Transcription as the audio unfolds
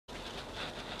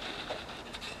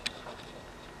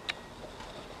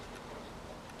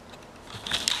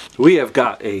we have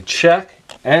got a check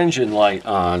engine light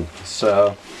on.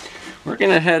 So we're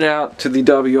gonna head out to the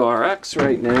WRX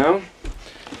right now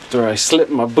after I slip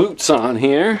my boots on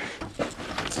here.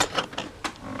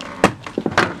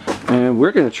 And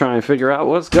we're gonna try and figure out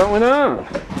what's going on.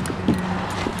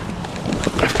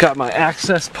 I've got my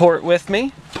access port with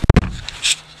me.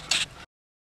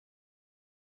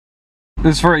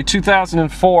 This is for a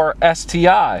 2004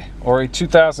 STi or a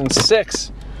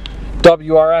 2006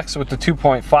 WRX with the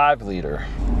 2.5 liter.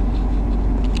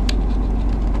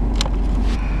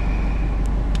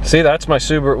 See, that's my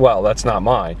Subaru. Well, that's not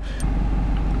mine.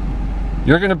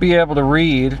 You're going to be able to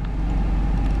read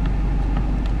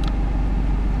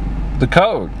the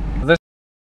code. This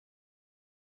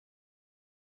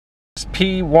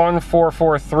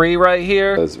P1443 right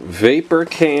here is vapor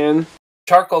can.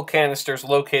 Charcoal canisters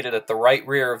located at the right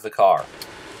rear of the car.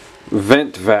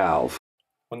 Vent valve.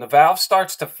 When the valve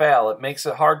starts to fail, it makes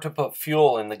it hard to put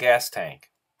fuel in the gas tank.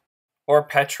 Or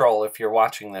petrol if you're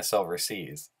watching this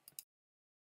overseas.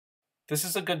 This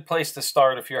is a good place to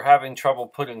start if you're having trouble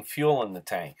putting fuel in the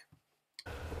tank.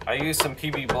 I use some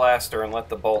PB Blaster and let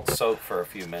the bolts soak for a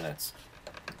few minutes.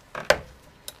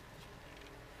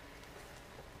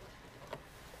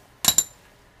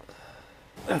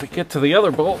 Now to get to the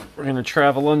other bolt, we're going to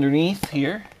travel underneath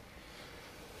here.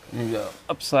 And go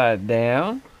upside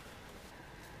down.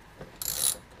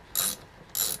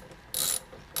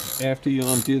 After you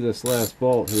undo this last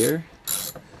bolt here,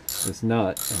 this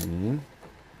nut, I mean,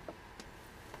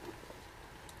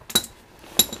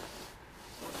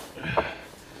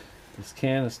 this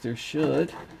canister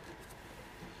should,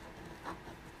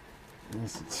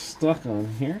 unless it's stuck on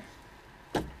here,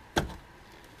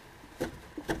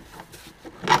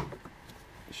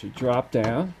 should drop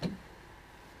down,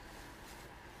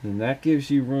 and that gives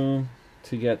you room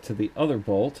to get to the other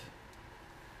bolt,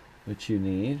 which you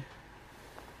need.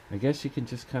 I guess you can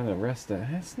just kind of rest it.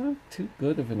 It's not too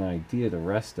good of an idea to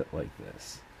rest it like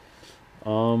this.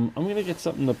 I'm gonna get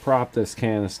something to prop this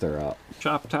canister up.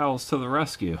 Shop towels to the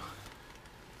rescue.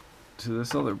 To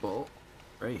this other bolt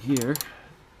right here,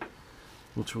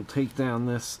 which will take down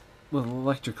this little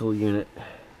electrical unit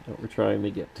that we're trying to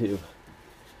get to.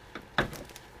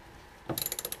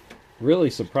 Really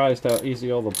surprised how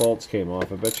easy all the bolts came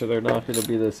off. I bet you they're not going to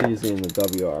be this easy in the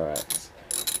WRX.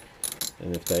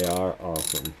 And if they are,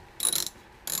 awesome.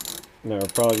 Now we're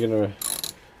probably going to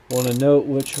want to note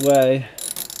which way,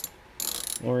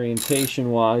 orientation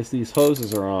wise, these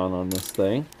hoses are on this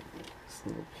thing. This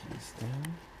little piece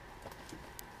down.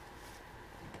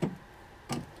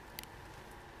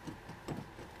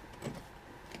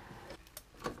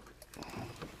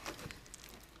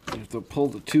 You have to pull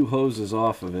the two hoses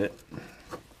off of it.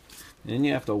 Then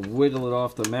you have to wiggle it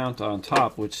off the mount on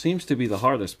top, which seems to be the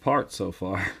hardest part so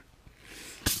far.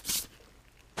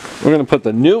 We're going to put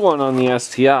the new one on the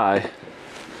STi.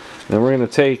 Then we're going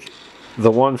to take the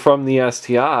one from the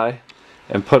STi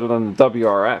and put it on the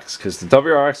WRX, because the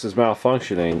WRX is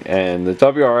malfunctioning and the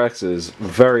WRX is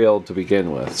very old to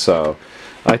begin with. So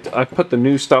I put the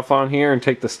new stuff on here and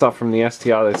take the stuff from the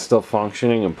STi that's still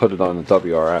functioning and put it on the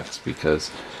WRX,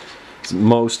 because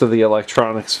most of the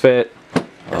electronics fit,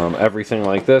 everything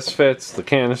like this fits, the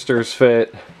canisters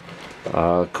fit,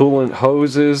 coolant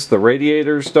hoses, the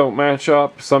radiators don't match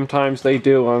up. Sometimes they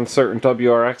do on certain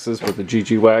WRXs, but the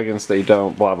GG wagons they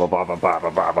don't. Blah blah blah blah blah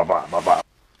blah blah blah blah blah.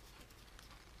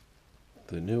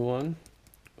 The new one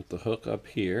with the hook up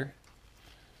here.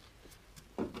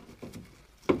 Hook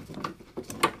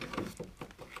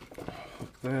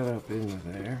that up into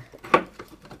there.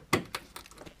 And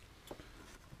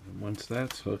once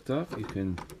that's hooked up, you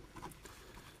can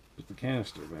put the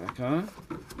canister back on.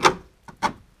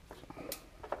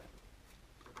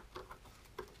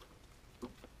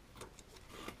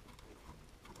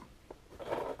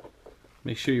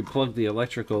 Make sure you plug the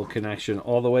electrical connection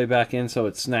all the way back in so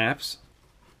it snaps.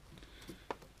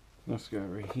 Let's go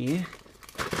right here.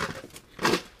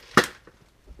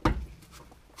 A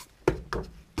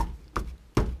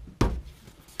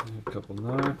couple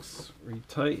knocks,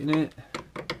 retighten it.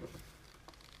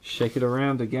 Shake it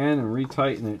around again and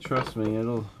retighten it. Trust me,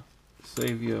 it'll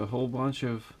save you a whole bunch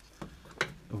of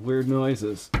weird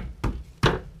noises.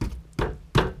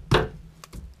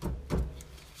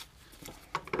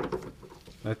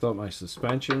 I thought my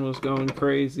suspension was going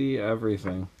crazy,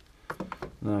 everything.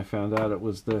 And I found out it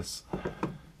was this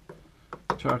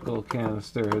charcoal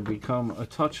canister had become a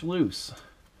touch loose.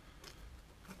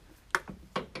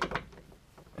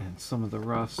 And some of the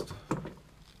rust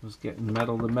was getting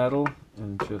metal to metal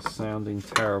and just sounding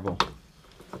terrible.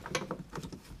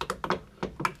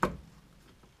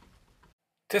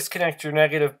 Disconnect your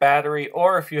negative battery,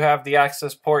 or if you have the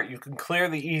access port, you can clear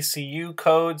the ECU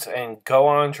codes and go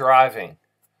on driving.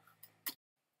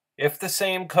 If the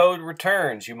same code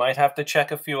returns, you might have to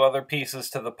check a few other pieces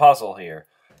to the puzzle here.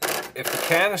 If the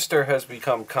canister has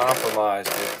become compromised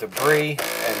with debris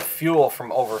and fuel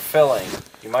from overfilling,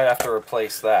 you might have to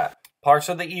replace that. Parts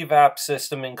of the EVAP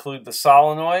system include the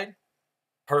solenoid.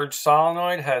 Purge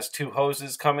solenoid has 2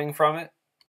 hoses coming from it.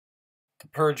 The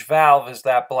purge valve is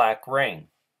that black ring.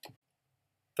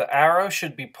 The arrow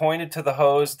should be pointed to the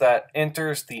hose that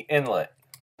enters the inlet.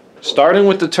 Starting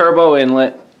with the turbo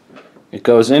inlet, it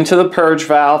goes into the purge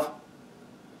valve,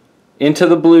 into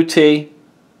the blue T,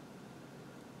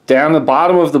 down the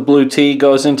bottom of the blue T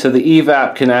goes into the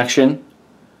EVAP connection.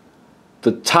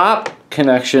 The top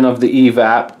connection of the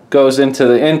EVAP goes into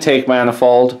the intake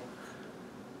manifold,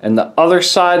 and the other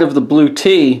side of the blue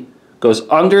T goes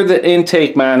under the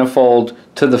intake manifold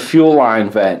to the fuel line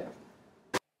vent.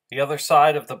 The other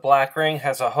side of the black ring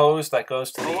has a hose that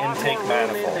goes to the intake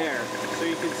manifold.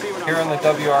 Here on the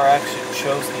WRX it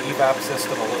shows the EVAP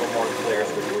system a little more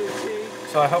clearly.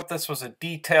 So I hope this was a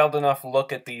detailed enough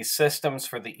look at these systems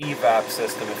for the EVAP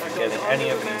system if you're getting any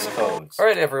of these codes.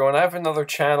 Alright everyone, I have another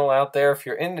channel out there. If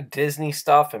you're into Disney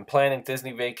stuff and planning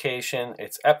Disney vacation,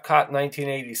 it's Epcot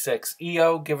 1986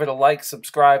 EO. Give it a like,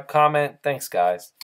 subscribe, comment. Thanks guys.